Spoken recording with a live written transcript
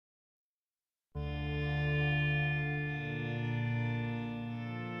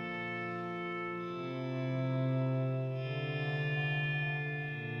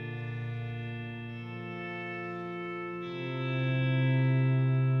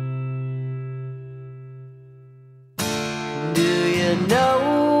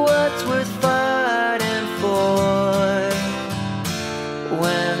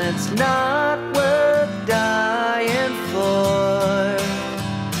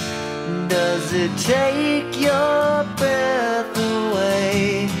Does it take your breath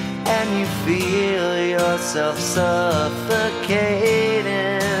away and you feel yourself suffocating?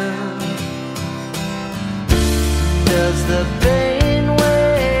 Does the pain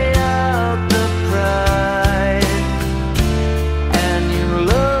weigh out the pride and you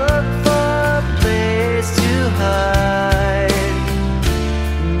look for a place to hide?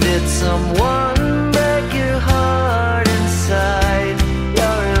 Did someone break your heart inside?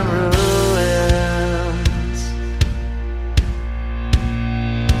 You're in ruins.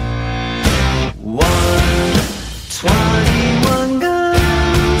 121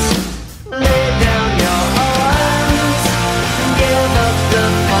 guns, lay down your arms and give up the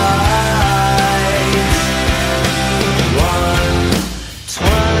fight.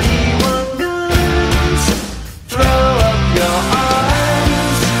 121 guns, throw up your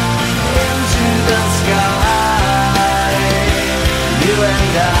arms into the sky. You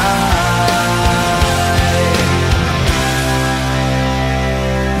and I.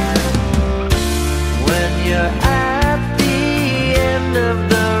 When you're at the end of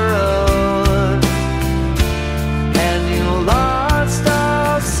the road and you lost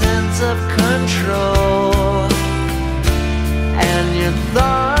all sense of control and your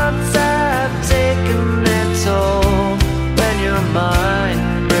thoughts have taken their toll, when your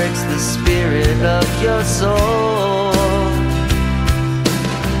mind breaks the spirit of your soul,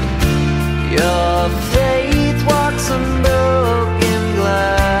 your faith walks on broken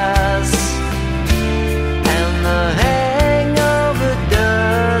glass, and the hangover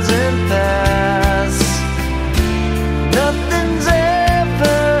doesn't pass. Nothing's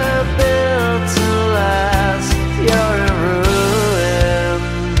ever built to last. You're in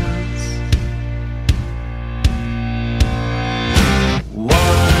ruins.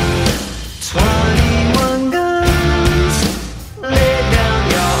 121 guns, lay down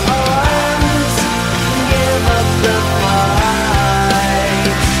your arms and give up the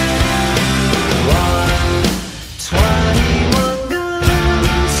fight. 121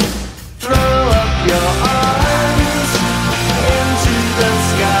 guns, throw up your arms into the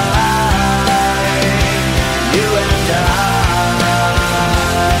sky. You and I.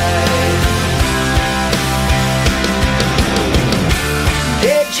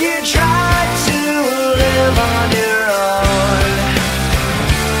 Did you try to live on your own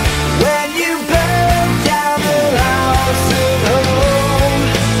when you burned down the house at home?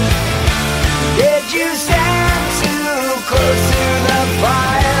 Did you stand too close to the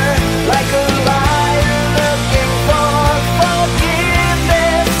fire like a liar looking for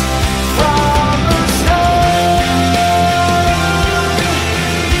forgiveness from the stone?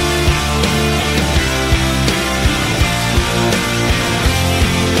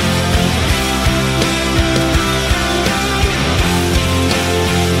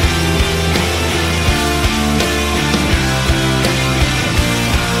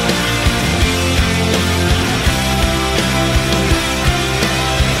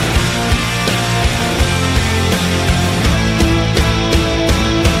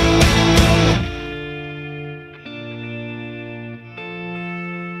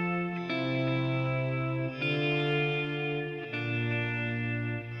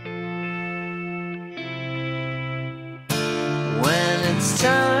 When it's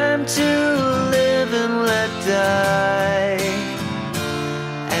time to live and let die,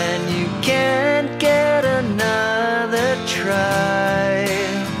 and you can't get another try,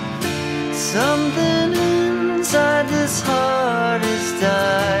 something inside this heart has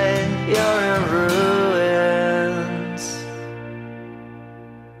died. You're in ruins.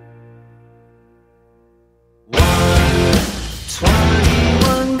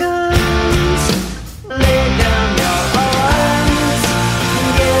 121 guns, lay down your arms and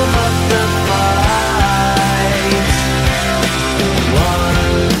give up the fight.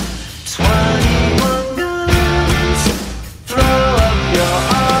 121 guns, throw up your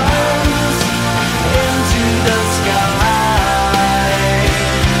arms into the sky.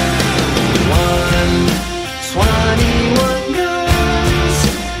 121 guns,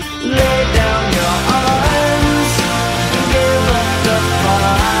 lay down your arms and give up the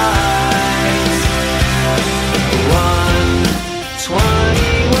fight.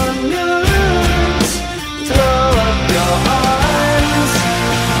 121 guns, throw up your arms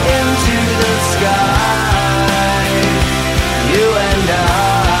into the sky. You and I.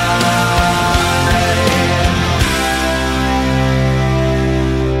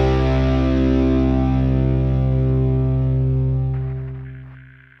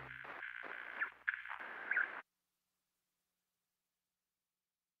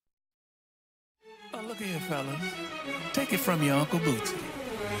 Oh, look at here, fellas. Take it from your Uncle Bootsy.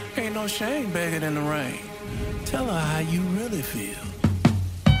 Ain't no shame begging in the rain. Tell her how you really feel.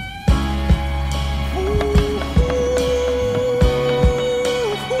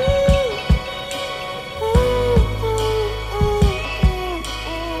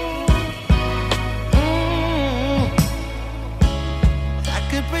 I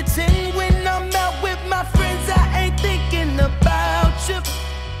could pretend when I'm out with my friends I ain't thinking about you.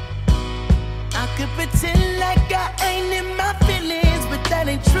 I could pretend like I ain't in my feelings, but that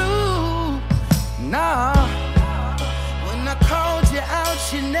ain't true. Nah. When I called you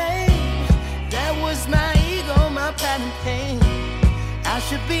out your name, that was my ego, my pride and pain. I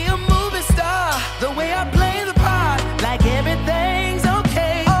should be a movie star, the way I play the part, like everything's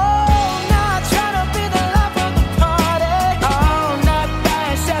okay. Oh, not trying to be the life of the party. Oh, not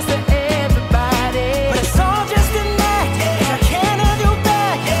buying shots to everybody. But it's all just an act, I can't have you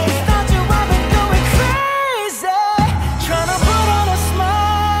back. Without you I've been going crazy, trying to put on a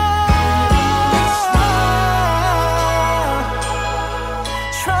smile,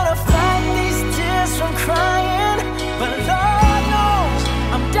 trying to fight these tears from crying. But Lord knows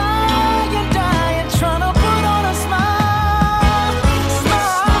I'm dying.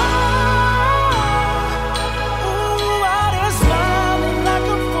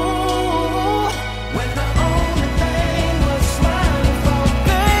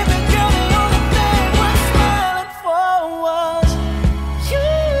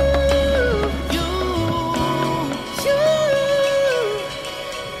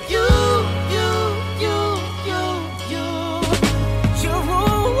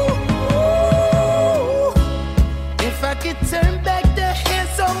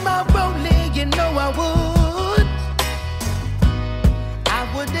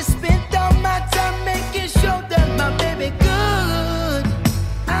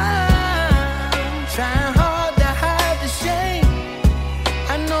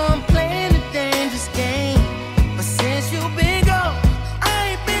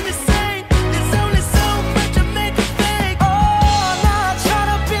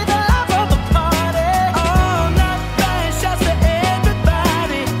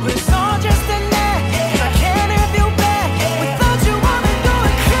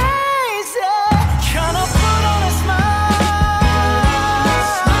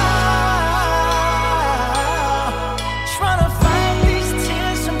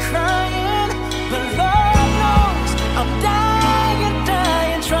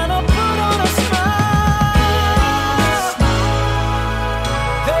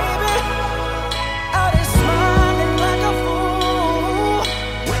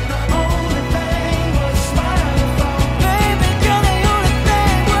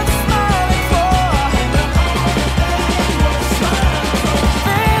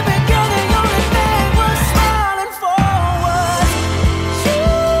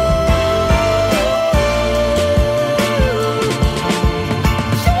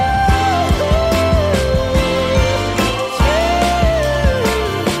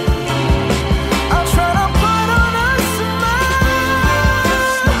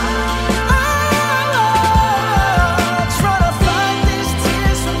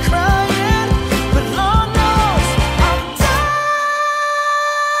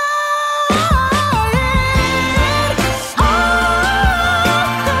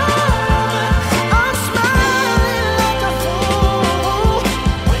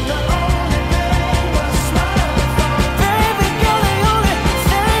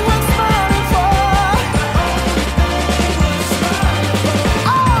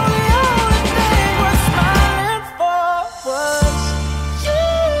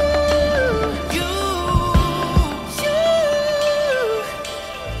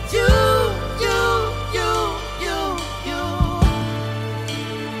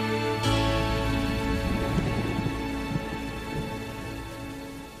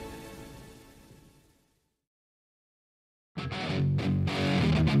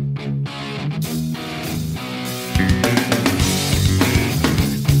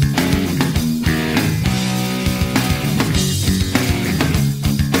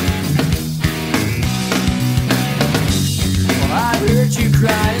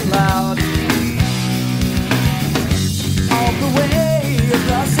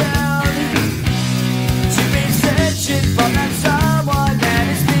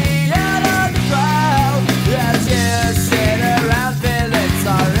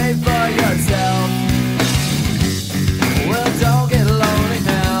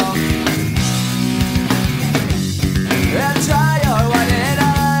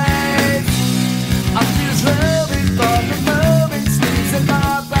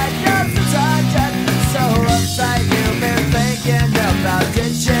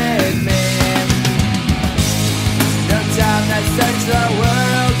 ditching me. No time to search the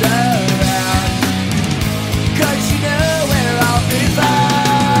world around, 'cause you know where I'll be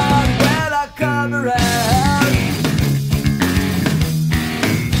found when I come around.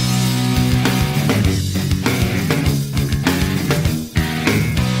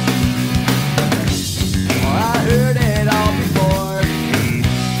 Oh, I heard it all before,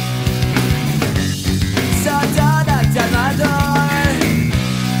 so don't knock at my door.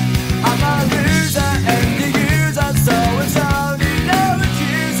 I'm a loser and the user, so it's only no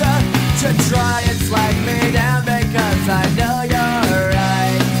accuser to try and slag me down, because I know you're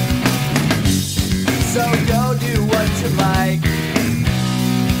right. So go do what you like,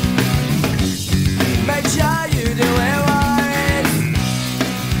 make sure you do it right.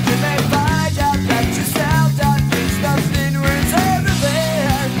 You may find out that yourself don't think nothing worth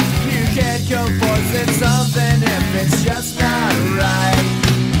everything. You can't go forcing something if it's just not right.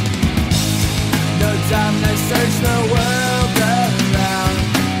 No time to search the world around,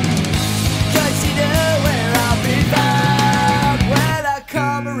 'cause you know where I'll be found when I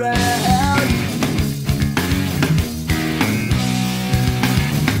come around.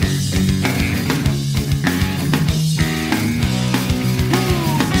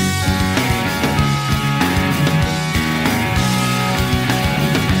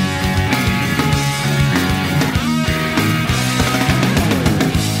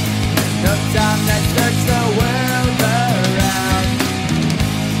 No time to search the world around,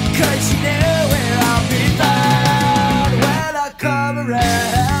 'cause you know where I'll be found when I come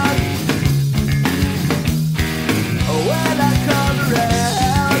around. When I come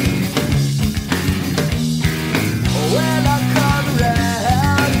around. When I come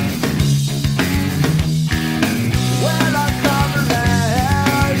around. When I come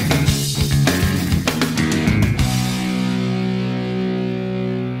around.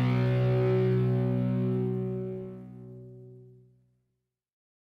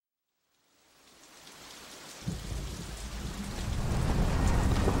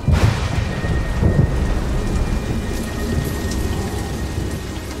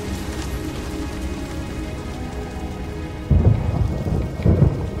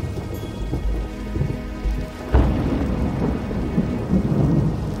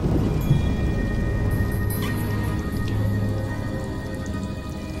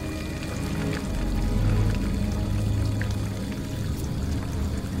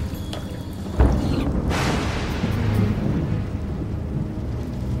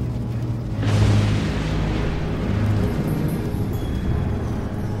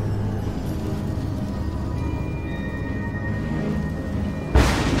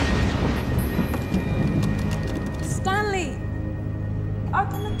 Stanley!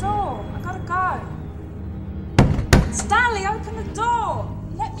 Open the door. I gotta go. Stanley, open the door.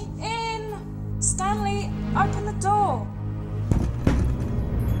 Let me in. Stanley, open the door.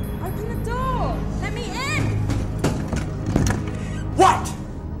 Open the door. Let me in. What?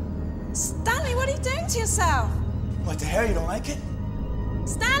 Stanley, what are you doing to yourself? What the hell? You don't like it?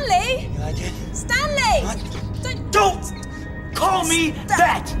 Stanley! You like it? Stanley! What? Don't Call me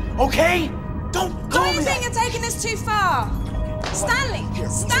that, okay? Don't call you me think that. you're taking this too far? Stanley! Here,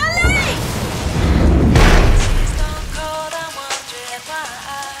 who's- Stanley! Stone cold, I'm wondering why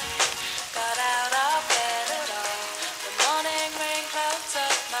I got out of bed at all. The morning rain clouds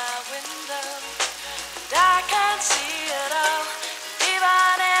up my window, and I can't see it all.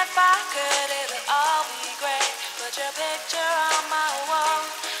 Even if I could, it'll all be great. Put your picture on my wall.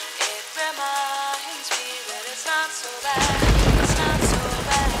 It reminds me that it's not so bad. It's not so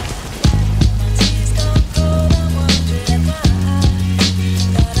bad. My tea's stone cold, I'm wondering why I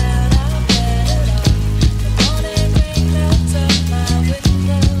got out of bed at all. The morning rain clouds up my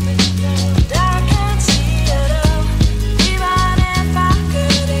window, and I can't see it all. Even if I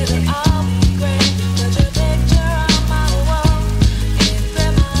could, it'll all be great. Put your picture on my wall. It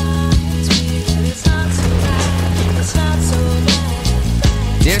reminds me that it's not so bad. It's not so bad.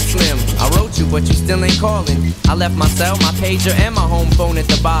 Dear Slim, I wrote you, but you still ain't calling. I left my cell, my pager, and my home phone at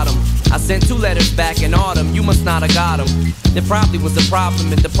the bottom. I sent 2 letters back in autumn, you must not have got them. There probably was a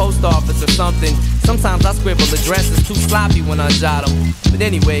problem at the post office or something. Sometimes I scribble addresses too sloppy when I jot them. But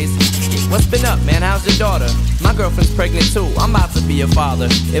anyways, what's been up, man? How's your daughter? My girlfriend's pregnant too, I'm about to be a father.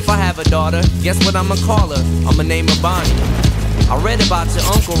 If I have a daughter, guess what I'ma call her? I'ma name her Bonnie. I read about your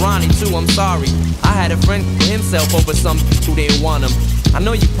Uncle Ronnie too, I'm sorry. I had a friend kill himself over some who didn't want him. I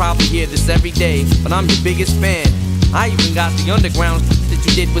know you probably hear this every day, but I'm your biggest fan. I even got the underground that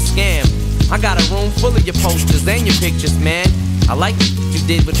you did with Scam. I got a room full of your posters and your pictures, man. I like what you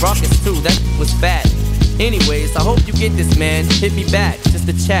did with Ruckus too, that was fat. Anyways, I hope you get this, man. Hit me back, just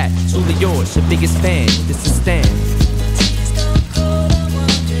a chat. Truly yours, your biggest fan. This is Stan.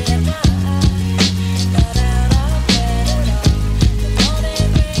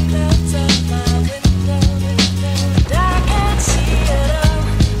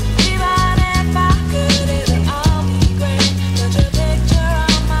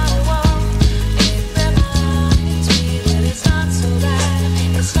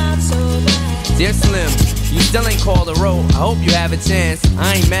 Dear Slim, you still ain't called a roll. I hope you have a chance.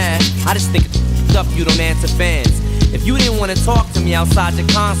 I ain't mad. I just think it's up you don't answer fans. If you didn't want to talk to me outside your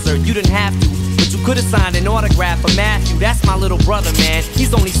concert, you didn't have to. But you could have signed an autograph for Matthew. That's my little brother, man.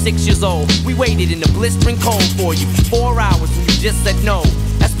 He's only 6 years old. We waited in the blistering cold for you for 4 hours and you just said no.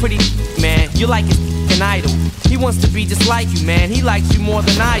 That's pretty, man. You're like his f***ing idol. He wants to be just like you, man. He likes you more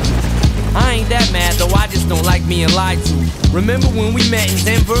than I do. I ain't that mad though, I just don't like being lied to. Remember when we met in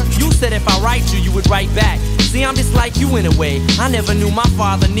Denver? You said if I write you, you would write back. See, I'm just like you in a way. I never knew my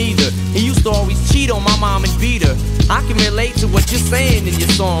father neither. He used to always cheat on my mom and beat her. I can relate to what you're saying in your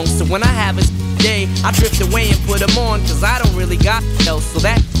songs. So when I have a day, I drift away and put them on. Cause I don't really got else, so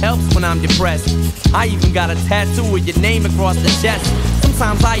that helps when I'm depressed. I even got a tattoo with your name across the chest.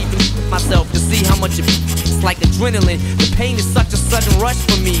 Sometimes I even myself to see how much it's like adrenaline. The pain is such a sudden rush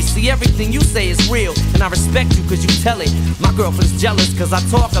for me. See, everything you say is real, and I respect you cause you tell it. My girlfriend's jealous cause I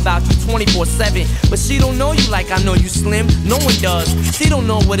talk about you 24/7. But she don't know you like I know you, Slim. No one does. She don't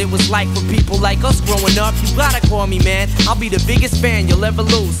know what it was like for people like us growing up. You gotta call me, man. I'll be the biggest fan you'll ever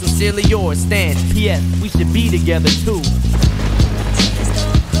lose. Sincerely yours, Stan. P.S. We should be together too.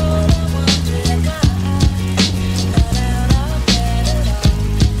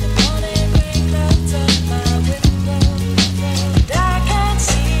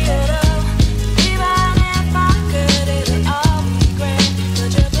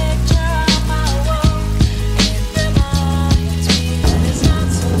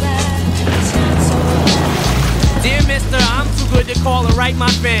 Call and write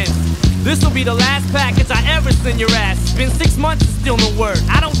my fans. This'll be the last package I ever send your ass. It's been 6 months and still no word.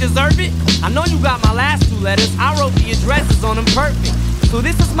 I don't deserve it. I know you got my last 2 letters. I wrote the addresses on them perfect. So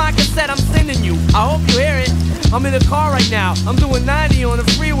this is my cassette I'm sending you. I hope you hear it. I'm in a car right now. I'm doing 90 on the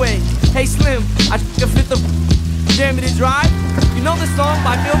freeway. Hey Slim, I can fit the Jam Me to Drive. You know the song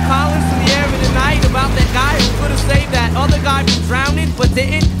by Phil Collins, In the Air of the Night, about that guy who could have saved that other guy from drowning but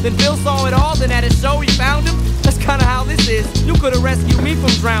didn't? Then Phil saw it all, then at a show he found him. That's kinda how this is. You could've rescued me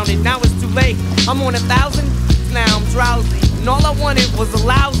from drowning, now it's too late. I'm on 1,000, now I'm drowsy. And all I wanted was a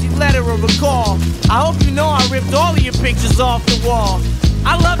lousy letter or a call. I hope you know I ripped all of your pictures off the wall.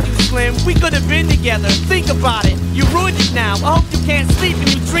 I love you, Slim, we could've been together. Think about it, you ruined it now. I hope you can't sleep and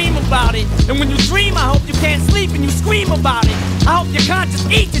you dream about it. And when you dream, I hope you can't sleep and you scream about it. I hope your conscience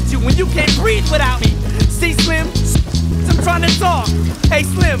eats at you when you can't breathe without me. See, Slim, I'm trying to talk. Hey,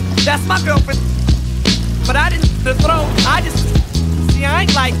 Slim, that's my girlfriend. But I didn't throw, I just, see, I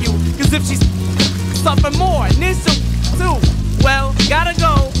ain't like you. Cause if she's suffering more, and then she'll too. Well, gotta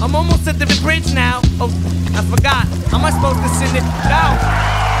go, I'm almost at the bridge now. Oh, I forgot, how am I supposed to send it out?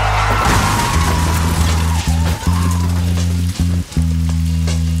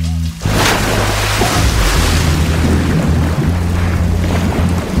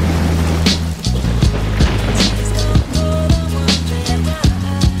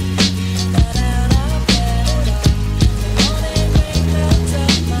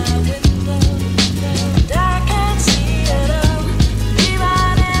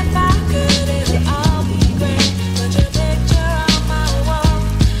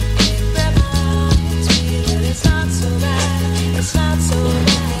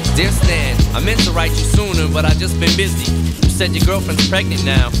 But I just been busy. You said your girlfriend's pregnant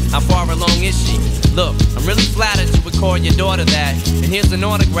now. How far along is she? Look, I'm really flattered you would call your daughter that. And here's an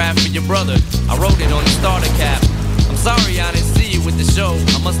autograph for your brother. I wrote it on the starter cap. I'm sorry I didn't see you with the show.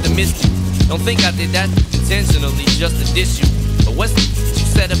 I must have missed you. Don't think I did that intentionally just to diss you. But what's you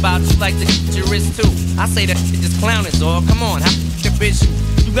said about you like to your wrist too? I say that shit just clowning, dog. Come on, how fish you?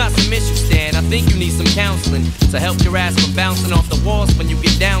 You got some issues, Stan. I think you need some counseling to help your ass from bouncing off the walls when you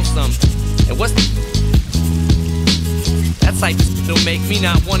get down some. And what's that type of shit will make me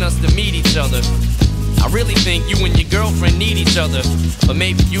not want us to meet each other. I really think you and your girlfriend need each other, but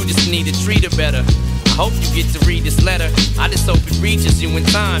maybe you just need to treat her better. I hope you get to read this letter. I just hope it reaches you in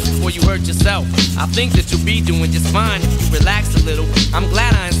time before you hurt yourself. I think that you'll be doing just fine if you relax a little. I'm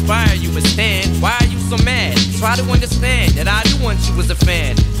glad I inspire you, but Stan, why are you so mad? Try to understand that I do want you as a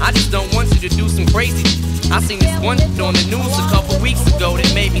fan. I just don't want you to do some crazy. I seen this one on the news a couple weeks ago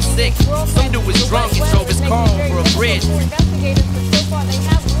that made me sick. Some dude was drunk and drove his car over a bridge. Investigators, but so far they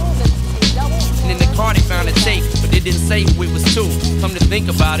have ruled that a double And in the car they found a tape, but they didn't say who it was to. Come to think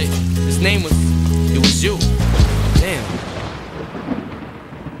about it, his name was, it was you. Damn.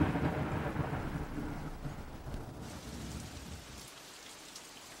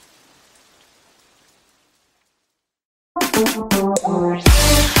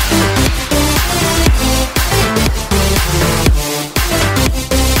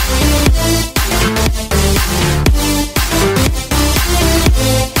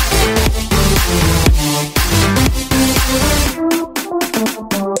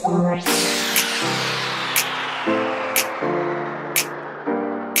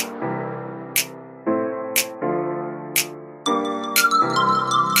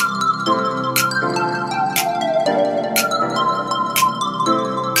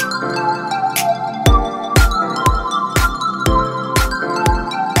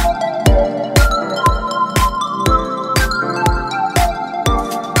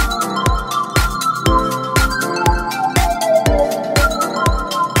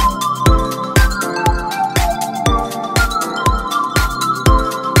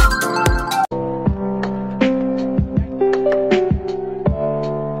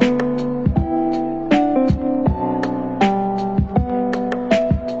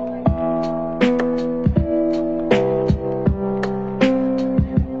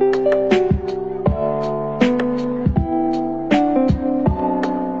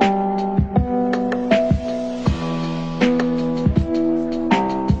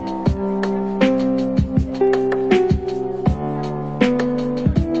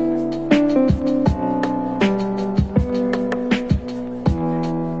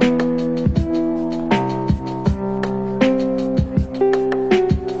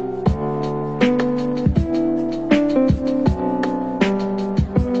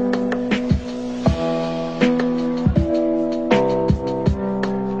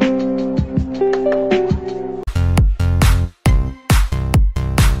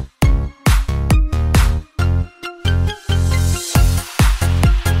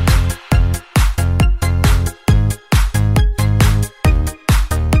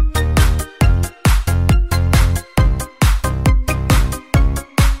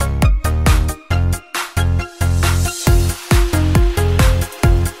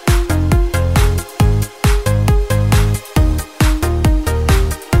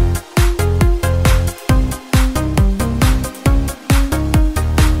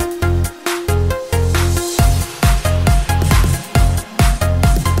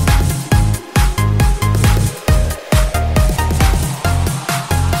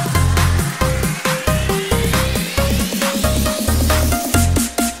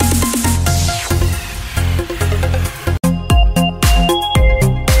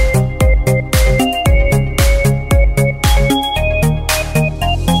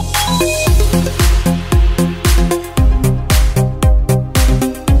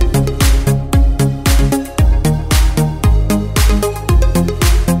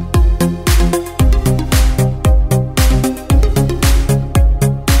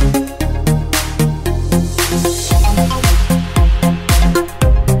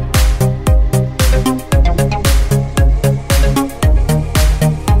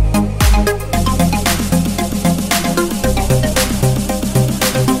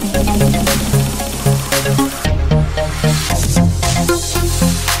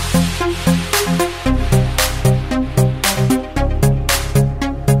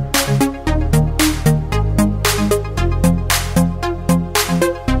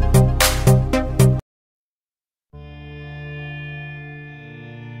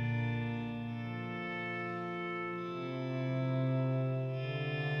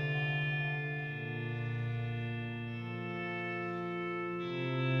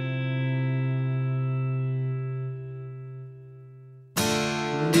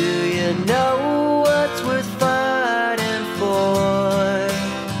 know what's worth fighting for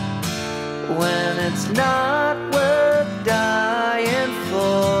when it's not worth dying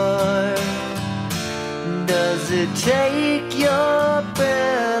for? Does it take your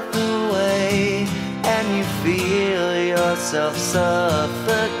breath away and you feel yourself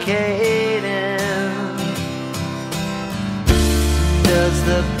suffocating? Does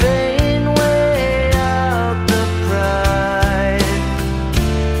the pain weigh out the pride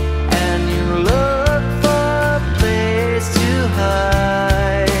and you look for a place to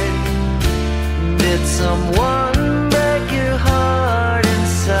hide? Did someone break your heart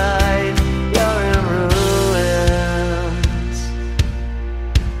inside? You're in ruins.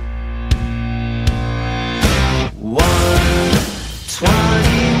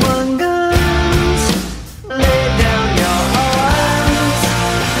 121 guns, lay down your arms.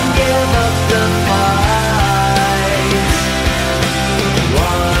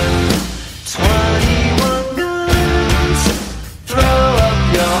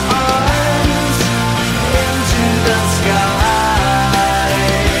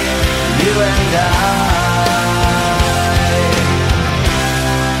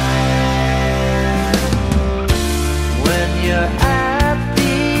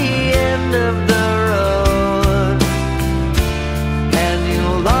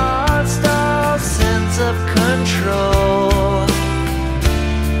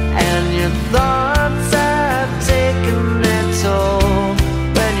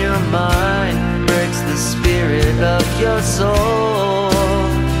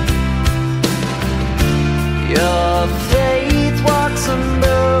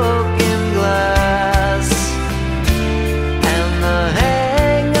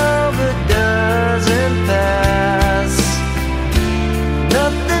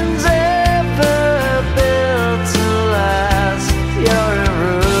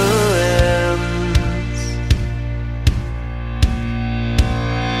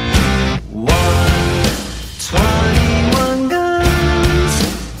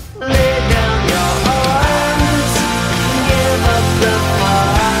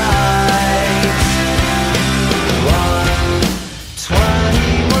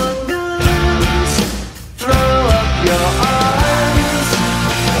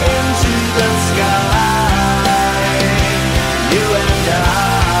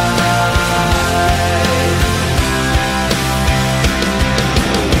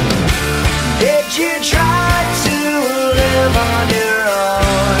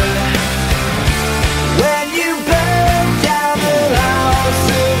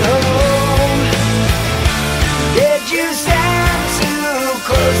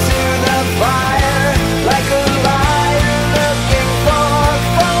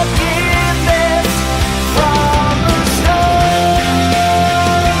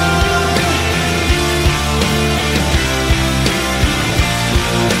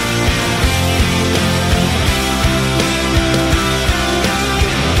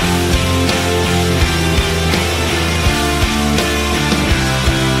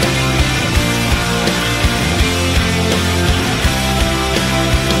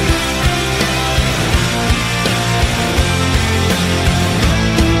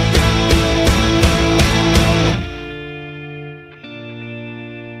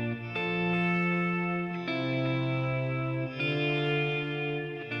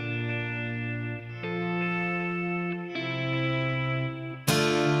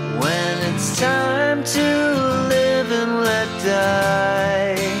 to live and let die.